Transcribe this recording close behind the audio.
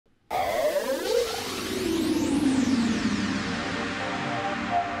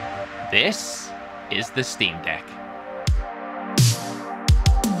This is the Steam Deck.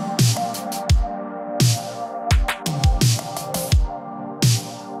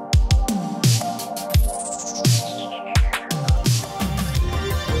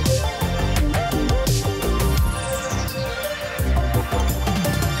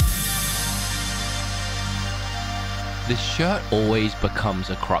 The shirt always becomes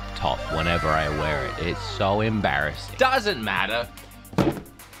a crop top whenever I wear it. It's so embarrassing. Doesn't matter.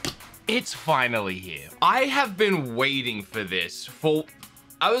 It's finally here. I have been waiting for this for,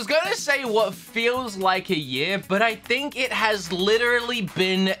 I was gonna say what feels like a year, but I think it has literally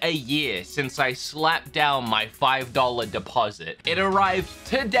been a year since I slapped down my $5 deposit. It arrived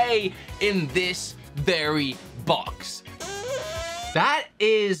today in this very box. That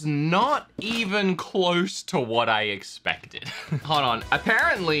is not even close to what I expected. Hold on,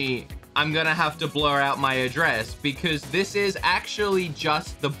 apparently I'm gonna have to blur out my address because this is actually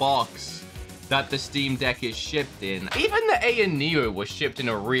just the box that the Steam Deck is shipped in. Even the A and Neo was shipped in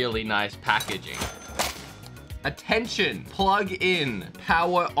a really nice packaging. Attention, plug in,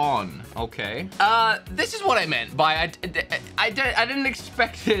 power on. Okay. This is what I meant by I didn't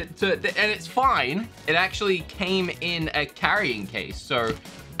expect it to, and it's fine. It actually came in a carrying case, so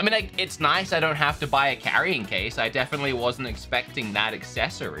I mean, it's nice I don't have to buy a carrying case. I definitely wasn't expecting that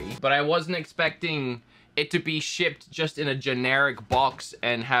accessory, but I wasn't expecting it to be shipped just in a generic box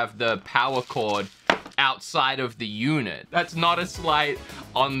and have the power cord outside of the unit. That's not a slight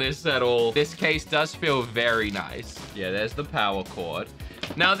on this at all. This case does feel very nice. Yeah, there's the power cord.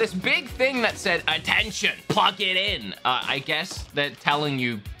 Now, this big thing that said, attention, plug it in. I guess they're telling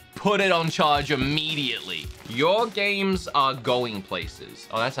you, put it on charge immediately. Your games are going places.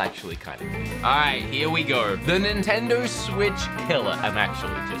 Oh, that's actually kind of cool. All right, here we go. The Nintendo Switch killer. I'm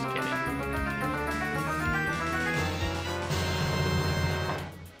actually just kidding.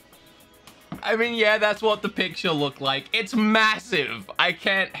 I mean, yeah, that's what the picture looked like. It's massive. I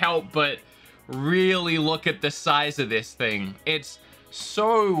can't help but really look at the size of this thing. It's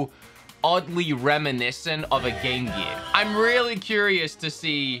so oddly reminiscent of a Game Gear. I'm really curious to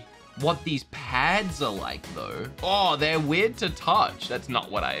see what these pads are like, though. Oh, they're weird to touch. That's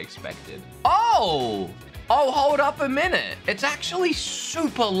not what I expected. Oh, hold up a minute. It's actually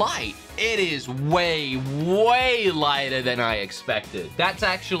super light. It is way, way lighter than I expected. That's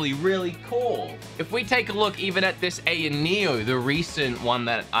actually really cool. If we take a look even at this A and Neo, the recent one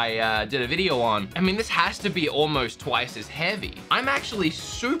that I did a video on, I mean, this has to be almost twice as heavy. I'm actually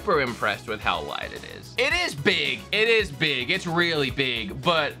super impressed with how light it is. It is big. It is big. It's really big,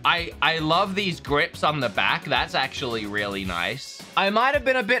 but I love these grips on the back. That's actually really nice. I might have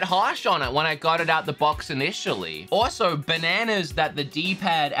been a bit harsh on it when I got it out the box initially. Also, bananas that the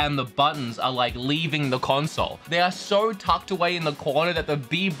D-pad and the buttons are like leaving the console. They are so tucked away in the corner that the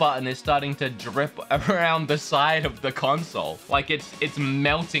B button is starting to drip around the side of the console. Like it's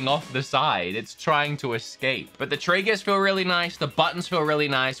melting off the side. It's trying to escape. But the triggers feel really nice. The buttons feel really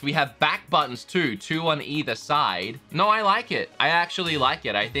nice. We have back buttons too, 2 on either side. No, I like it. I actually like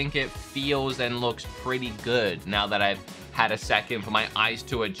it. I think it feels and looks pretty good now that I've had a second for my eyes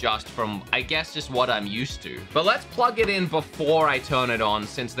to adjust from, I guess, just what I'm used to. But let's plug it in before I turn it on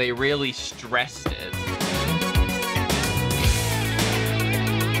since they really stressed it.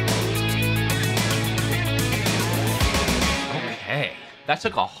 Okay, that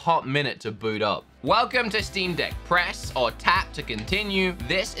took a hot minute to boot up. Welcome to Steam Deck. Press or tap to continue.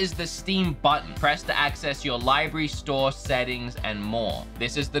 This is the Steam button. Press to access your library, store, settings, and more.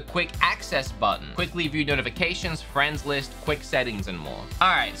 This is the quick access button. Quickly view notifications, friends list, quick settings, and more. All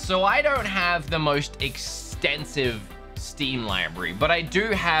right, so I don't have the most extensive Steam library, but I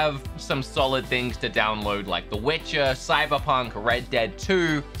do have some solid things to download like The Witcher, Cyberpunk, Red Dead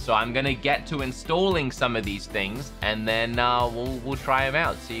 2. So I'm gonna get to installing some of these things and then we'll try them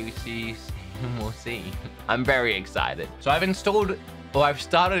out. We'll see. I'm very excited. So I've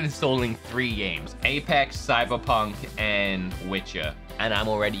started installing 3 games: Apex, Cyberpunk, and Witcher. And I'm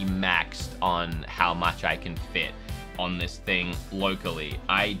already maxed on how much I can fit on this thing locally.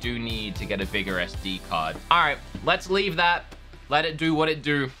 I do need to get a bigger SD card. All right, let's leave that. Let it do what it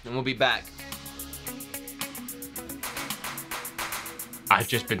do, and we'll be back. I've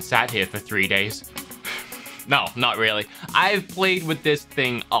just been sat here for 3 days. No, not really. I've played with this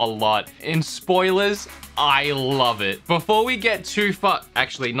thing a lot. In spoilers, I love it. Before we get too far,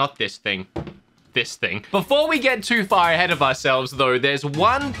 actually, not this thing. This thing. Before we get too far ahead of ourselves, though, there's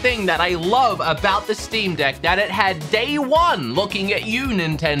one thing that I love about the Steam Deck that it had day one looking at you,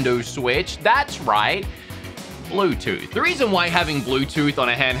 Nintendo Switch. That's right. Bluetooth. The reason why having Bluetooth on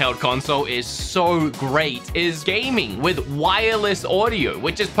a handheld console is so great is gaming with wireless audio,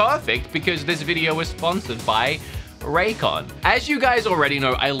 which is perfect because this video is sponsored by Raycon. As you guys already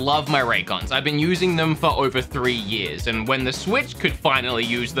know, I love my Raycons. I've been using them for over 3 years, and when the Switch could finally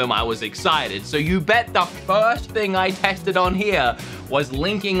use them, I was excited. So you bet the first thing I tested on here was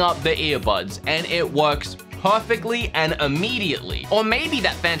linking up the earbuds, and it works perfectly and immediately. Or maybe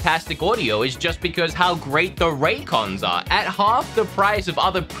that fantastic audio is just because how great the Raycons are. At half the price of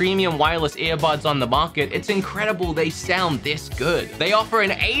other premium wireless earbuds on the market, it's incredible they sound this good. They offer an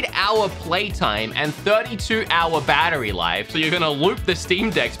 8-hour playtime and 32-hour battery life, so you're gonna loop the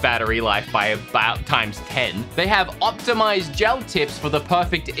Steam Deck's battery life by about times 10. They have optimized gel tips for the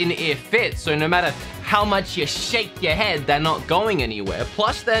perfect in-ear fit, so no matter how much you shake your head, they're not going anywhere.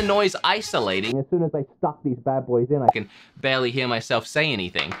 Plus, they're noise isolating. As soon as I stuck these bad boys in, I can barely hear myself say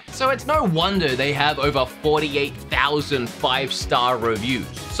anything. So it's no wonder they have over 48,000 5-star reviews.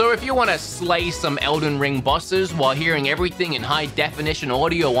 So if you want to slay some Elden Ring bosses while hearing everything in high definition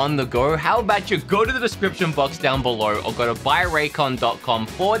audio on the go, how about you go to the description box down below or go to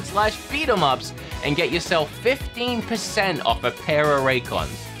buyraycon.com/beatemups and get yourself 15% off a pair of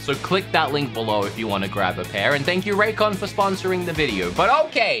Raycons. So click that link below if you want to grab a pair, and thank you Raycon for sponsoring the video. But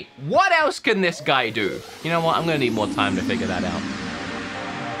okay, what else can this guy do? You know what, I'm gonna need more time to figure that out.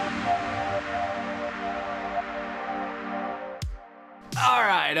 All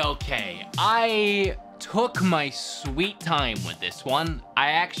right, okay, I took my sweet time with this one. I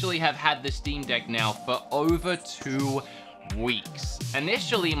actually have had the Steam Deck now for over 2 weeks.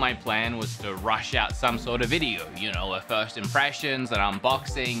 Initially, my plan was to rush out some sort of video, you know, a first impressions, an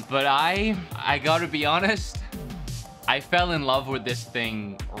unboxing, but I gotta be honest, I fell in love with this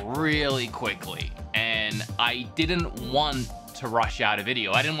thing really quickly, and I didn't want to rush out a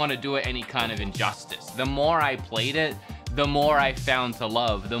video. I didn't want to do it any kind of injustice. The more I played it, the more I found to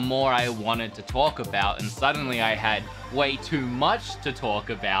love, the more I wanted to talk about, and suddenly I had way too much to talk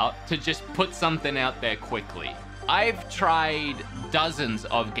about to just put something out there quickly. I've tried dozens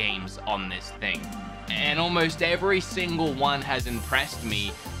of games on this thing, and almost every single one has impressed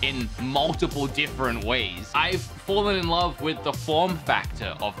me in multiple different ways. I've fallen in love with the form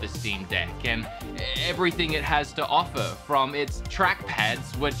factor of the Steam Deck and everything it has to offer, from its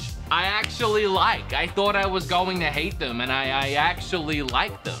trackpads, which I actually like. I thought I was going to hate them, and I actually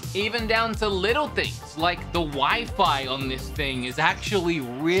like them. Even down to little things, like the Wi-Fi on this thing is actually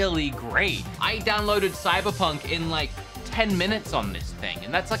really great. I downloaded Cyberpunk in like 10 minutes on this thing,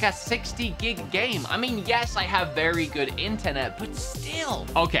 and that's like a 60 gig game. I mean, yes, I have very good internet, but still.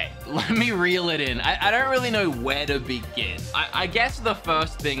 Okay, let me reel it in. I don't really know where to begin. I guess the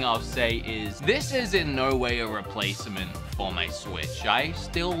first thing I'll say is this is in no way a replacement for my Switch. I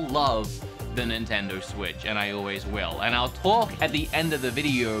still love the Nintendo Switch, and I always will. And I'll talk at the end of the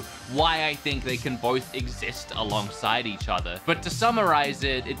video why I think they can both exist alongside each other. But to summarize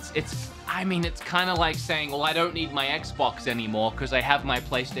it, I mean, it's kind of like saying, well, I don't need my Xbox anymore because I have my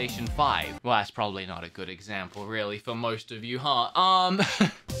PlayStation 5. Well, that's probably not a good example, really, for most of you, huh?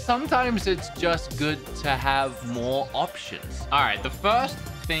 Sometimes it's just good to have more options. All right, the first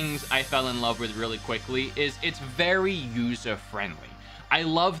things I fell in love with really quickly is it's very user-friendly. I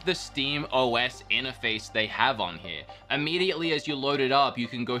love the Steam OS interface they have on here. Immediately as you load it up, you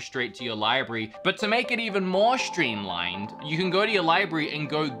can go straight to your library, but to make it even more streamlined, you can go to your library and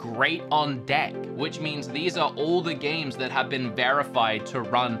go Great on Deck, which means these are all the games that have been verified to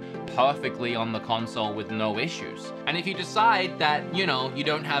run perfectly on the console with no issues. And if you decide that, you know, you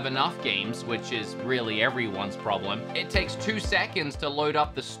don't have enough games, which is really everyone's problem, it takes 2 seconds to load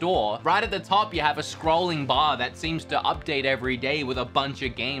up the store. Right at the top, you have a scrolling bar that seems to update every day with a bunch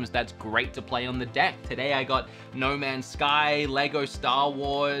of games that's great to play on the deck. Today I got No Man's Sky, Lego Star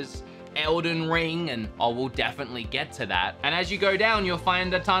Wars, Elden Ring, and we'll definitely get to that. And as you go down, you'll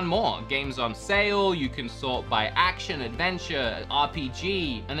find a ton more. Games on sale, you can sort by action, adventure,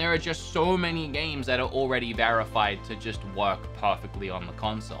 RPG, and there are just so many games that are already verified to just work perfectly on the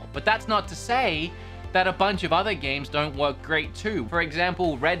console. But that's not to say that a bunch of other games don't work great too. For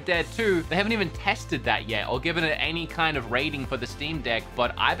example, Red Dead 2, they haven't even tested that yet or given it any kind of rating for the Steam Deck,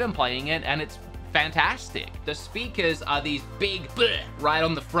 but I've been playing it and it's fantastic. The speakers are these big right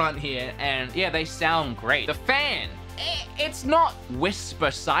on the front here, and yeah, they sound great. The fan, it's not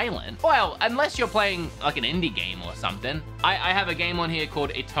whisper silent. Well, unless you're playing like an indie game or something. I have a game on here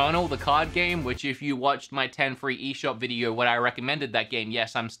called Eternal, the card game, which if you watched my 10 free eShop video when I recommended that game,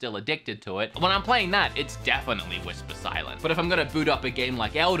 yes, I'm still addicted to it. When I'm playing that, it's definitely whisper silent. But if I'm gonna boot up a game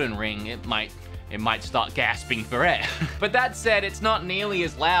like Elden Ring, it might start gasping for air. But that said, it's not nearly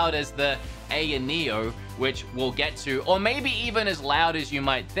as loud as the A and Neo, which we'll get to, or maybe even as loud as you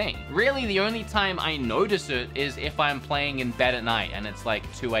might think. Really, the only time I notice it is if I'm playing in bed at night and it's like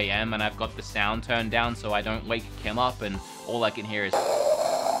 2 a.m. and I've got the sound turned down so I don't wake Kim up and all I can hear is...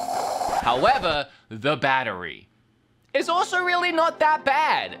 However, the battery is also really not that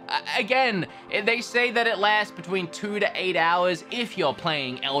bad. Again, they say that it lasts between 2 to 8 hours. If you're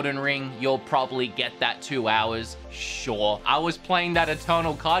playing Elden Ring, you'll probably get that 2 hours. Sure. I was playing that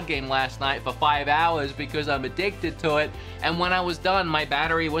Eternal card game last night for 5 hours because I'm addicted to it, and when I was done, my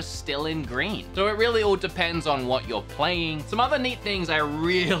battery was still in green. So it really all depends on what you're playing. Some other neat things I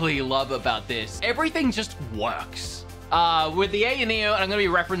really love about this, everything just works. With the A&E, I'm going to be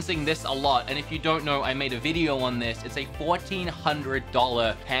referencing this a lot, and if you don't know, I made a video on this. It's a $1,400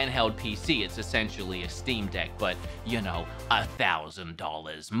 handheld PC. It's essentially a Steam Deck, but, you know,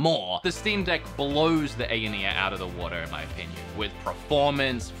 $1,000 more. The Steam Deck blows the A&E out of the water, in my opinion, with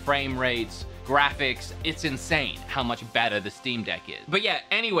performance, frame rates, graphics. It's insane how much better the Steam Deck is. But yeah,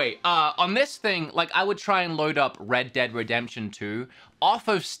 anyway, on this thing, like, I would try and load up Red Dead Redemption 2 off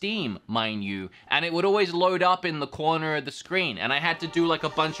of Steam, mind you, and it would always load up in the corner of the screen, and I had to do like a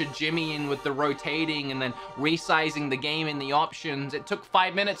bunch of jimmying with the rotating and then resizing the game in the options. It took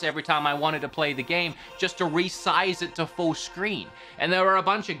 5 minutes every time I wanted to play the game just to resize it to full screen. And there were a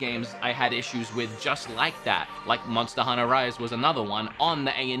bunch of games I had issues with just like that, like Monster Hunter Rise was another one on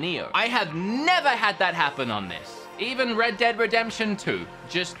the A&E. I have never had that happen on this. Even Red Dead Redemption 2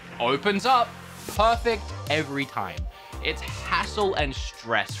 just opens up perfect every time. It's hassle and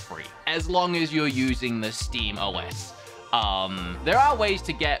stress-free, as long as you're using the Steam OS. There are ways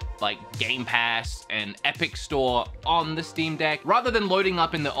to get like Game Pass and Epic Store on the Steam Deck. Rather than loading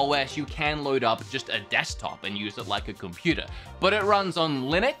up in the OS, you can load up just a desktop and use it like a computer, but it runs on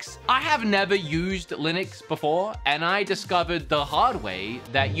Linux. I have never used Linux before, and I discovered the hard way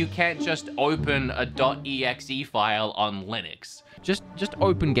that you can't just open a .exe file on Linux. Just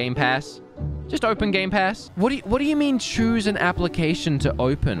open Game Pass. Just open Game Pass. What do you mean choose an application to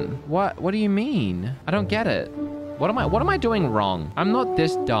open? What do you mean? I don't get it. What am I doing wrong? I'm not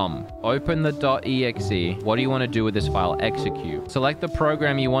this dumb. Open the .exe. What do you want to do with this file? Execute. Select the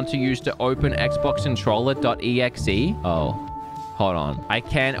program you want to use to open Xbox controller.exe. Oh, hold on. I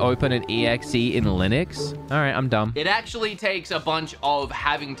can't open an exe in Linux? All right, I'm dumb. It actually takes a bunch of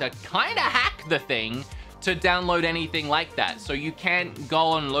having to kind of hack the thing to download anything like that. So you can't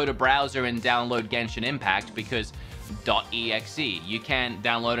go and load a browser and download Genshin Impact because .exe. You can't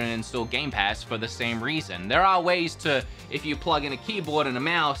download and install Game Pass for the same reason. There are ways to, if you plug in a keyboard and a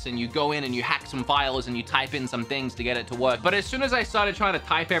mouse and you go in and you hack some files and you type in some things to get it to work. But as soon as I started trying to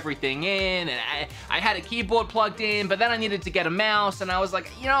type everything in, and I had a keyboard plugged in, but then I needed to get a mouse, and I was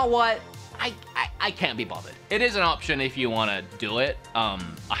like, you know what? I can't be bothered. It is an option if you want to do it.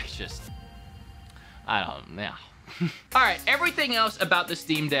 I don't know. All right, everything else about the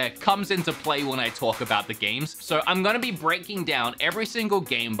Steam Deck comes into play when I talk about the games. So I'm gonna be breaking down every single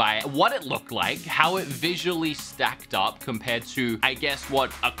game by what it looked like, how it visually stacked up compared to, I guess,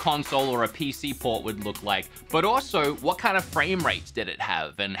 what a console or a PC port would look like, but also what kind of frame rates did it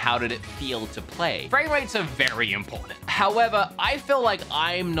have and how did it feel to play. Frame rates are very important. However, I feel like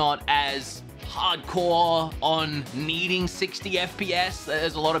I'm not as hardcore on needing 60 FPS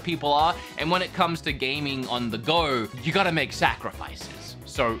as a lot of people are, and when it comes to gaming on the go, you gotta make sacrifices.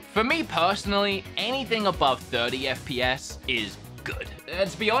 So for me personally, anything above 30 FPS is good.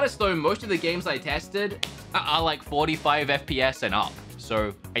 And to be honest though, most of the games I tested are like 45 FPS and up.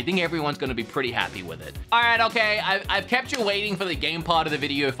 So I think everyone's gonna be pretty happy with it. All right, okay, I've kept you waiting for the game part of the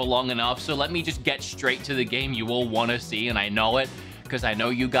video for long enough, so let me just get straight to the game you all wanna see, and I know it, because I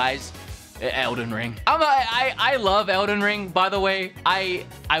know you guys. Elden Ring. I love Elden Ring, by the way. I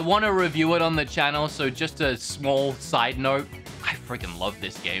want to review it on the channel, so just a small side note. I freaking love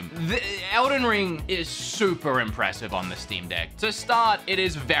this game. The Elden Ring is super impressive on the Steam Deck. To start, it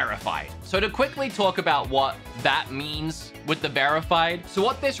is verified. So to quickly talk about what that means with the verified. So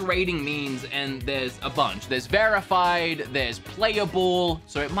what this rating means, and there's a bunch. There's verified, there's playable,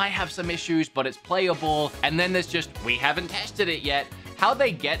 so it might have some issues, but it's playable. And then there's just, we haven't tested it yet. How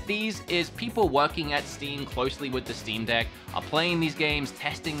they get these is people working at Steam closely with the Steam Deck are playing these games,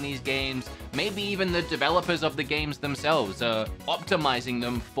 testing these games, maybe even the developers of the games themselves are optimizing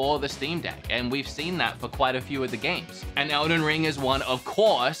them for the Steam Deck, and we've seen that for quite a few of the games. And Elden Ring is one, of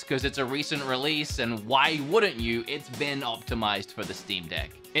course, because it's a recent release, and why wouldn't you? It's been optimized for the Steam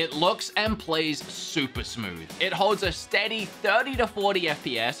Deck. It looks and plays super smooth. It holds a steady 30 to 40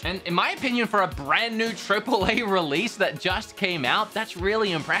 FPS, and in my opinion, for a brand new AAA release that just came out, that's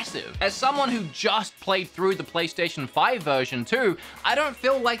really impressive. As someone who just played through the PlayStation 5 version too, I don't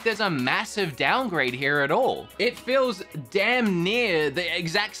feel like there's a massive downgrade here at all. It feels damn near the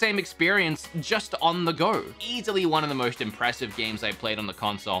exact same experience just on the go. Easily one of the most impressive games I played on the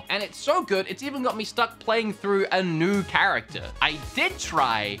console, and it's so good, it's even got me stuck playing through a new character. I did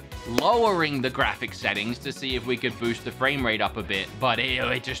try lowering the graphic settings to see if we could boost the frame rate up a bit, but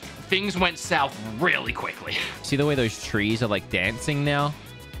it just, things went south really quickly. See the way those trees are like dancing now?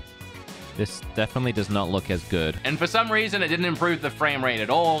 This definitely does not look as good. And for some reason, it didn't improve the frame rate at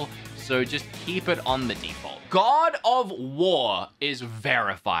all, so just keep it on the default. God of War is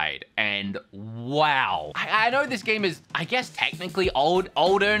verified, and wow. I know this game is, I guess, technically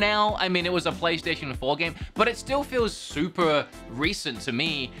older now. I mean, it was a PlayStation 4 game, but it still feels super recent to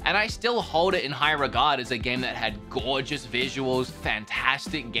me, and I still hold it in high regard as a game that had gorgeous visuals,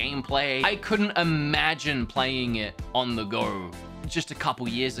 fantastic gameplay. I couldn't imagine playing it on the go just a couple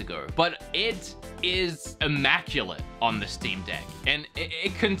years ago, but it is immaculate on the Steam Deck, and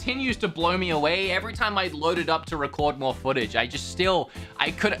it continues to blow me away. Every time I load it up to record more footage, I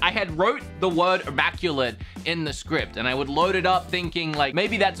had wrote the word immaculate in the script, and I would load it up thinking like,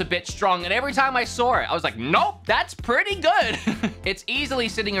 maybe that's a bit strong, and every time I saw it, I was like, nope, that's pretty good. It's easily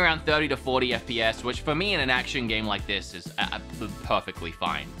sitting around 30 to 40 FPS, which for me in an action game like this is perfectly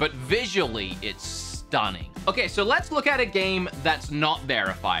fine, but visually, it's stunning. Okay, so let's look at a game that's not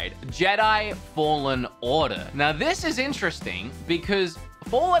verified. Jedi Fallen Order. Now, this is interesting because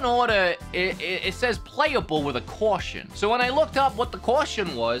Fallen Order, it says playable with a caution. So when I looked up what the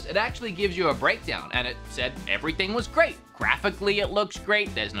caution was, it actually gives you a breakdown, and it said everything was great. Graphically, it looks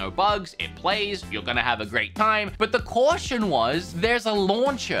great. There's no bugs. It plays. You're gonna have a great time. But the caution was there's a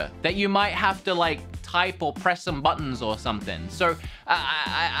launcher that you might have to like type or press some buttons or something. So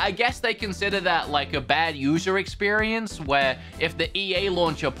I guess they consider that like a bad user experience, where if the EA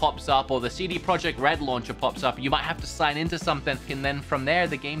launcher pops up or the CD Projekt Red launcher pops up, you might have to sign into something, and then from there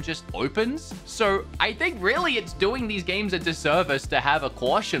the game just opens. So I think really it's doing these games a disservice to have a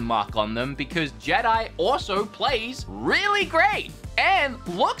caution mark on them, because Jedi also plays really great and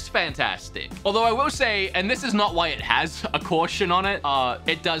looks fantastic. Although I will say, and this is not why it has a caution on it,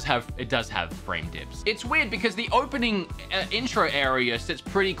 it does have frame dips. It's weird because the opening intro area sits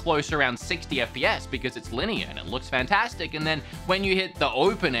pretty close around 60 FPS because it's linear and it looks fantastic. And then when you hit the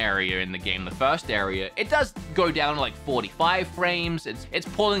open area in the game, the first area, it does go down to like 45 frames. It's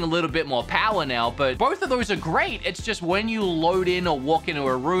pulling a little bit more power now, but both of those are great. It's just when you load in or walk into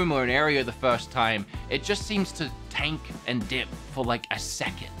a room or an area the first time, it just seems to tank and dip for like a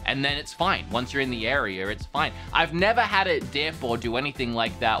second, and then it's fine. Once you're in the area, it's fine. I've never had it dip or do anything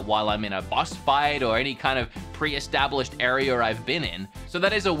like that while I'm in a boss fight or any kind of pre-established area I've been in. So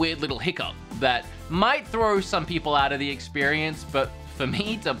that is a weird little hiccup that might throw some people out of the experience, but for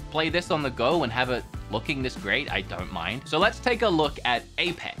me to play this on the go and have it looking this great, I don't mind. So let's take a look at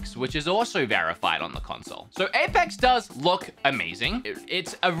Apex, which is also verified on the console. So Apex does look amazing.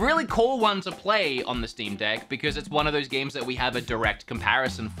 It's a really cool one to play on the Steam Deck because it's one of those games that we have a direct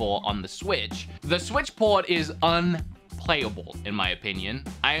comparison for on the Switch. The Switch port is unplayable, in my opinion.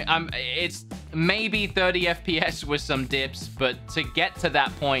 It's maybe 30 FPS with some dips, but to get to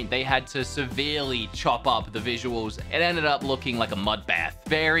that point, they had to severely chop up the visuals. It ended up looking like a mud bath.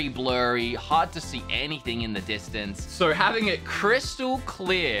 Very blurry, hard to see anything in the distance. So having it crystal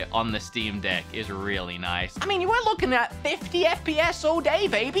clear on the Steam Deck is really nice. I mean, you were looking at 50 FPS all day,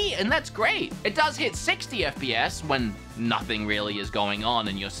 baby, and that's great. It does hit 60 FPS when nothing really is going on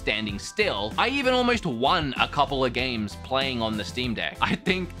and you're standing still. I even almost won a couple of games playing on the Steam Deck. I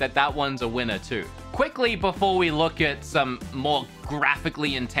think that one's a winner too. Quickly, before we look at some more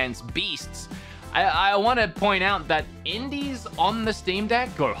graphically intense beasts, I want to point out that indies on the Steam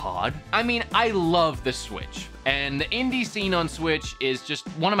Deck go hard. I mean, I love the Switch, and the indie scene on Switch is just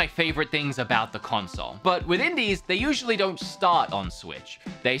one of my favorite things about the console. But with indies, they usually don't start on Switch.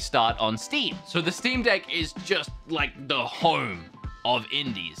 They start on Steam. So the Steam Deck is just like the home of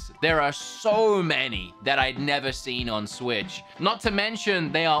indies. There are so many that I'd never seen on Switch. Not to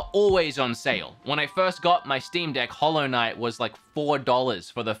mention, they are always on sale. When I first got my Steam Deck, Hollow Knight was like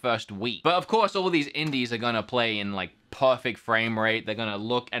 $4 for the first week. But of course, all these indies are gonna play in like perfect frame rate. They're gonna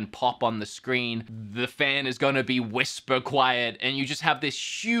look and pop on the screen. The fan is gonna be whisper quiet, and you just have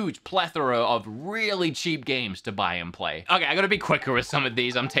this huge plethora of really cheap games to buy and play. Okay, I gotta be quicker with some of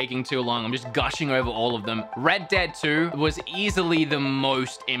these. I'm taking too long. I'm just gushing over all of them. Red Dead 2 was easily the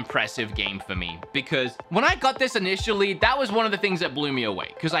most impressive game for me, because when I got this initially, that was one of the things that blew me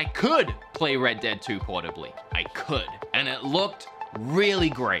away, because I could play Red Dead 2 portably. I could, and it looked really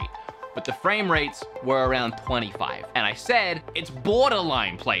great. But the frame rates were around 25. And I said, it's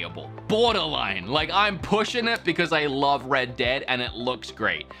borderline playable. Borderline. Like, I'm pushing it because I love Red Dead and it looks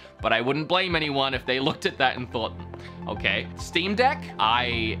great. But I wouldn't blame anyone if they looked at that and thought, okay, Steam Deck,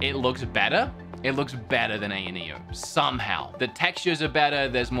 it looks better. It looks better than ANEO, somehow. The textures are better,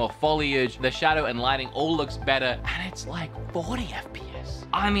 there's more foliage, the shadow and lighting all looks better, and it's like 40 FPS.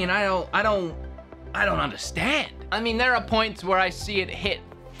 I mean, I don't understand. I mean, there are points where I see it hit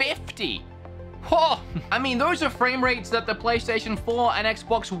 50. Oh, I mean, those are frame rates that the PlayStation 4 and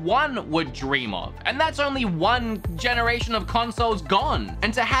Xbox One would dream of. And that's only one generation of consoles gone.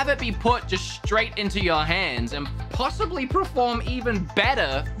 And to have it be put just straight into your hands and possibly perform even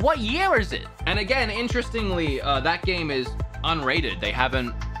better, what year is it? And again, interestingly, that game is unrated. They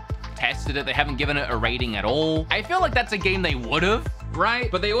haven't tested it. They haven't given it a rating at all. I feel like that's a game they would have,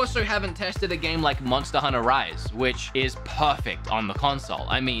 right? But they also haven't tested a game like Monster Hunter Rise, which is perfect on the console.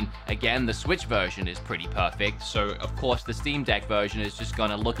 I mean, again, the Switch version is pretty perfect, so of course the Steam Deck version is just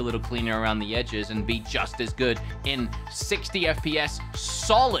gonna look a little cleaner around the edges and be just as good in 60 FPS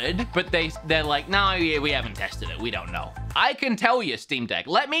solid, but they're like, no, yeah, we haven't tested it, we don't know. I can tell you, Steam Deck,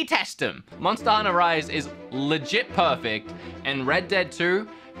 let me test them. Monster Hunter Rise is legit perfect, and Red Dead 2,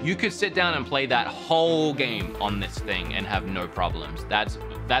 you could sit down and play that whole game on this thing and have no problems. That's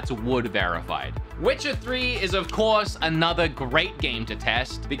wood verified. Witcher 3 is, of course, another great game to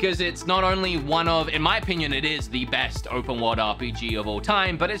test because it's not only one of, in my opinion, it is the best open world RPG of all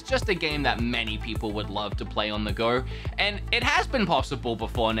time, but it's just a game that many people would love to play on the go. And it has been possible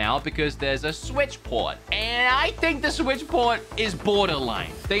before now because there's a Switch port. And I think the Switch port is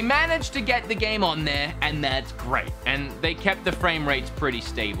borderline. They managed to get the game on there, and that's great. And they kept the frame rates pretty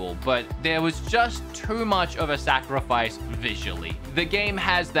stable, but there was just too much of a sacrifice visually. The game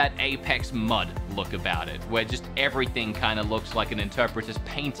has that Apex mud look about it, where just everything kind of looks like an interpreter's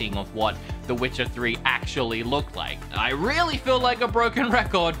painting of what The Witcher 3 actually looked like. I really feel like a broken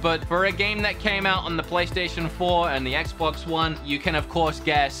record, but for a game that came out on the PlayStation 4 and the Xbox One, you can of course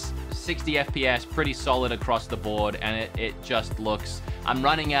guess 60 FPS, pretty solid across the board, and it just looks, I'm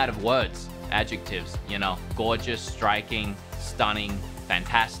running out of words, adjectives, you know, gorgeous, striking, stunning,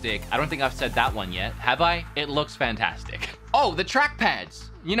 fantastic. I don't think I've said that one yet, have I? It looks fantastic. Oh, the trackpads.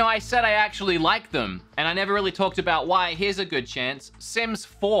 You know, I said I actually like them, and I never really talked about why. Here's a good chance. Sims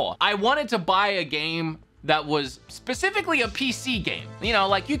 4. I wanted to buy a game that was specifically a PC game. You know,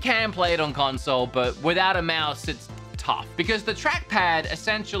 like you can play it on console, but without a mouse, it's tough. Because the trackpad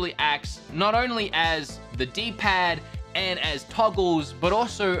essentially acts not only as the D-pad and as toggles, but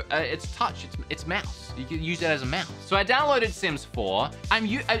also it's touch, it's mouse. You can use it as a mouse. So I downloaded Sims 4.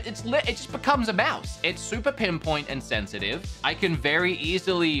 It just becomes a mouse. It's super pinpoint and sensitive. I can very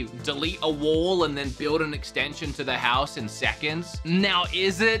easily delete a wall and then build an extension to the house in seconds. Now,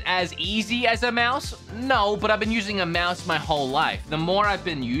 is it as easy as a mouse? No, but I've been using a mouse my whole life. The more I've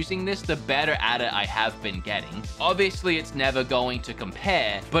been using this, the better at it I have been getting. Obviously, it's never going to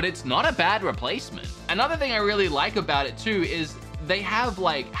compare, but it's not a bad replacement. Another thing I really like about it too is they have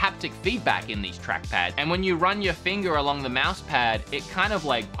like haptic feedback in these trackpads, and when you run your finger along the mouse pad, it kind of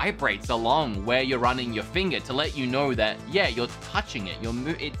like vibrates along where you're running your finger to let you know that, yeah, you're touching it,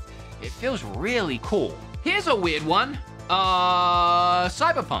 it feels really cool. Here's a weird one.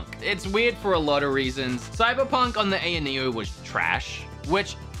 Cyberpunk. It's weird for a lot of reasons. Cyberpunk on the ANEO was trash,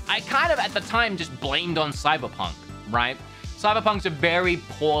 which I kind of at the time just blamed on Cyberpunk, right? Cyberpunk's a very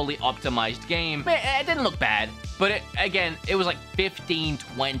poorly optimized game. It didn't look bad, but it was like 15,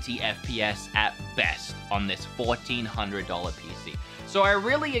 20 FPS at best on this $1,400 PC. So I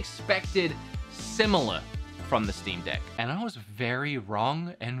really expected similar from the Steam Deck, and I was very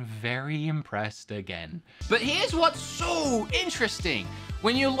wrong and very impressed again. But here's what's so interesting.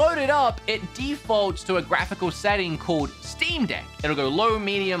 When you load it up, it defaults to a graphical setting called Steam Deck. It'll go low,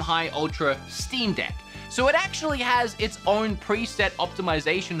 medium, high, ultra, Steam Deck. So it actually has its own preset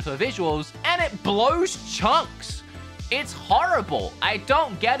optimization for visuals, and it blows chunks. It's horrible. I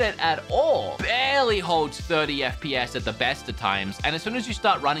don't get it at all. Barely holds 30 FPS at the best of times. And as soon as you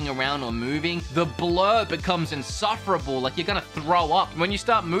start running around or moving, the blur becomes insufferable. Like you're gonna throw up. When you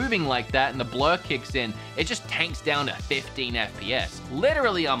start moving like that and the blur kicks in, it just tanks down to 15 FPS.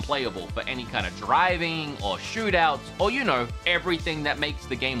 Literally unplayable for any kind of driving or shootouts or, you know, everything that makes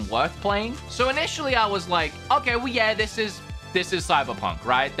the game worth playing. So initially I was like, okay, well, yeah, this is Cyberpunk,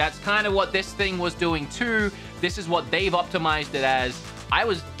 right? That's kind of what this thing was doing too. This is what they've optimized it as. I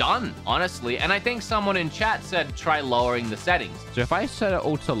was done, honestly. And I think someone in chat said try lowering the settings. So if I set it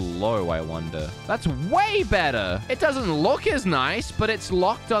all to low, I wonder. That's way better. It doesn't look as nice, but it's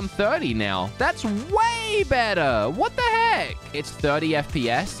locked on 30 now. That's way better. What the heck? It's 30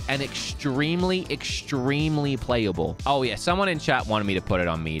 FPS and extremely, extremely playable. Oh yeah, someone in chat wanted me to put it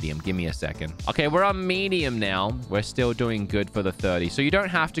on medium. Give me a second. Okay, we're on medium now. We're still doing good for the 30. So you don't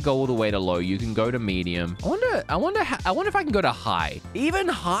have to go all the way to low. You can go to medium. I wonder if I can go to high. Even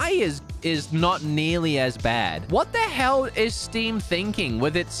high is not nearly as bad. What the hell is Steam thinking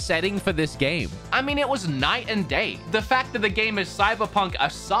with its setting for this game? I mean, it was night and day. The fact that the game is Cyberpunk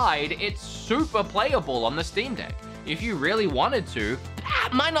aside, it's super playable on the Steam Deck. If you really wanted to, that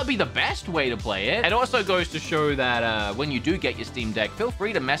might not be the best way to play it. It also goes to show that when you do get your Steam Deck, feel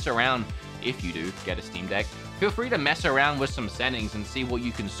free to mess around. If you do get a Steam Deck, feel free to mess around with some settings and see what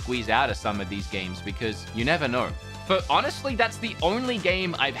you can squeeze out of some of these games, because you never know. But honestly, that's the only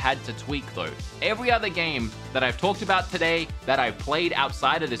game I've had to tweak though. Every other game that I've talked about today that I've played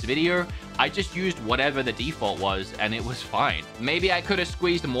outside of this video, I just used whatever the default was and it was fine. Maybe I could have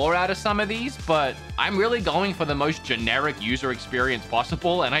squeezed more out of some of these, but I'm really going for the most generic user experience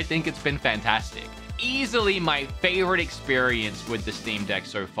possible, and I think it's been fantastic. Easily my favorite experience with the Steam Deck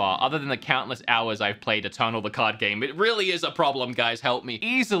so far, other than the countless hours I've played Eternal the card game. It really is a problem, guys, help me.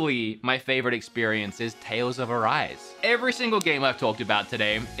 Easily my favorite experience is Tales of Arise. Every single game I've talked about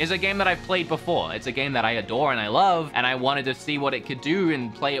today is a game that I've played before. It's a game that I adore and I love, and I wanted to see what it could do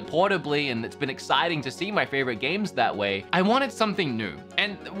and play it portably, and it's been exciting to see my favorite games that way. I wanted something new.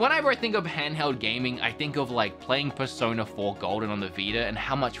 And whenever I think of handheld gaming, I think of like playing Persona 4 Golden on the Vita and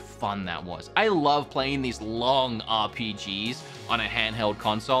how much fun that was. I love playing these long RPGs on a handheld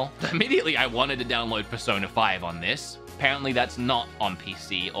console. Immediately I wanted to download Persona 5 on this. Apparently that's not on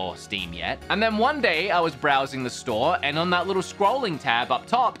PC or Steam yet. And then one day I was browsing the store, and on that little scrolling tab up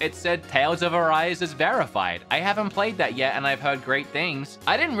top, it said Tales of Arise is verified. I haven't played that yet, and I've heard great things.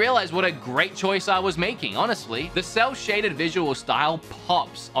 I didn't realize what a great choice I was making, honestly. The cel-shaded visual style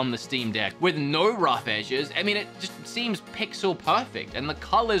pops on the Steam Deck with no rough edges. I mean, it just seems pixel perfect, and the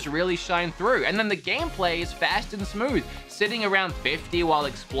colors really shine through. And then the gameplay is fast and smooth, sitting around 50 while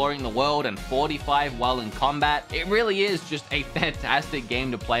exploring the world and 45 while in combat. It really is just a fantastic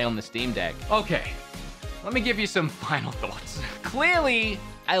game to play on the Steam Deck. Okay, let me give you some final thoughts. Clearly,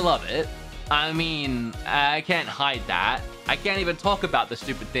 I love it. I mean, I can't hide that. I can't even talk about the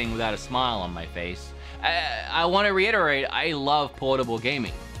stupid thing without a smile on my face. I want to reiterate, I love portable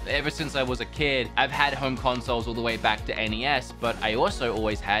gaming. Ever since I was a kid, I've had home consoles all the way back to NES, but I also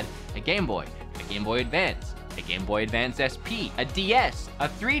always had a Game Boy Advance, a Game Boy Advance SP, a DS, a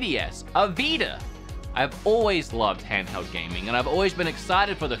 3DS, a Vita. I've always loved handheld gaming, and I've always been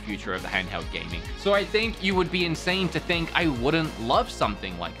excited for the future of the handheld gaming. So I think you would be insane to think I wouldn't love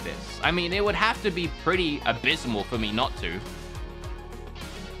something like this. I mean, it would have to be pretty abysmal for me not to.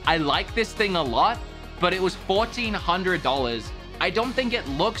 I like this thing a lot, but it was $1,400. I don't think it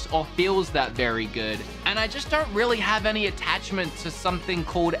looks or feels that very good, and I just don't really have any attachment to something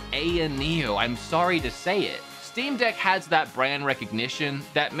called a Neo. I'm sorry to say it. Steam Deck has that brand recognition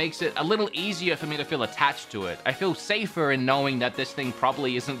that makes it a little easier for me to feel attached to it. I feel safer in knowing that this thing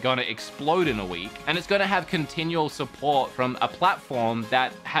probably isn't going to explode in a week, and it's going to have continual support from a platform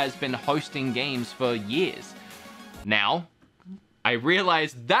that has been hosting games for years. Now, I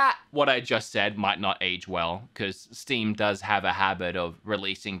realize that what I just said might not age well, because Steam does have a habit of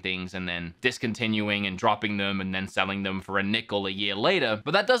releasing things and then discontinuing and dropping them and then selling them for a nickel a year later,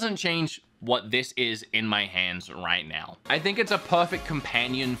 but that doesn't change what this is in my hands right now. I think it's a perfect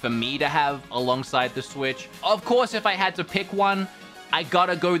companion for me to have alongside the Switch. Of course, if I had to pick one, I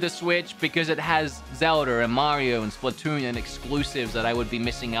gotta go the Switch because it has Zelda and Mario and Splatoon and exclusives that I would be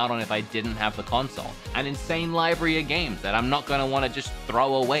missing out on if I didn't have the console. An insane library of games that I'm not gonna wanna just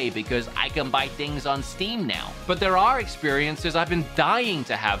throw away because I can buy things on Steam now. But there are experiences I've been dying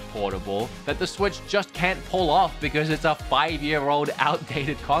to have portable that the Switch just can't pull off because it's a 5-year-old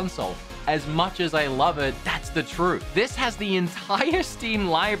outdated console. as much as I love it, that's the truth. This has the entire Steam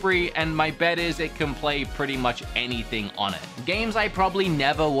library, and my bet is it can play pretty much anything on it. Games I probably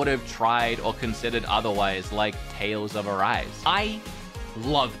never would have tried or considered otherwise, like Tales of Arise. I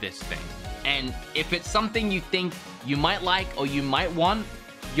love this thing. And if it's something you think you might like or you might want,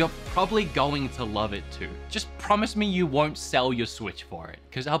 you're probably going to love it too. Just promise me you won't sell your Switch for it,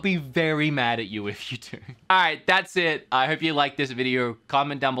 because I'll be very mad at you if you do. All right, that's it. I hope you liked this video.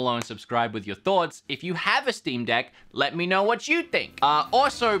 Comment down below and subscribe with your thoughts. If you have a Steam Deck, let me know what you think.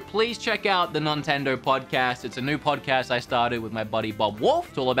 Also, please check out the Nintendo podcast. It's a new podcast I started with my buddy Bob Wolf.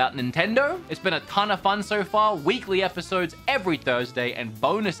 It's all about Nintendo. It's been a ton of fun so far. Weekly episodes every Thursday and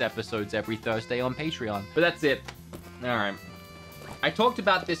bonus episodes every Thursday on Patreon. But that's it. All right. I talked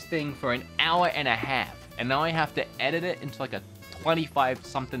about this thing for an hour and a half, and now I have to edit it into like a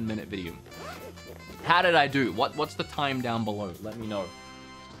 25-something minute video. How did I do? What's the time down below? Let me know.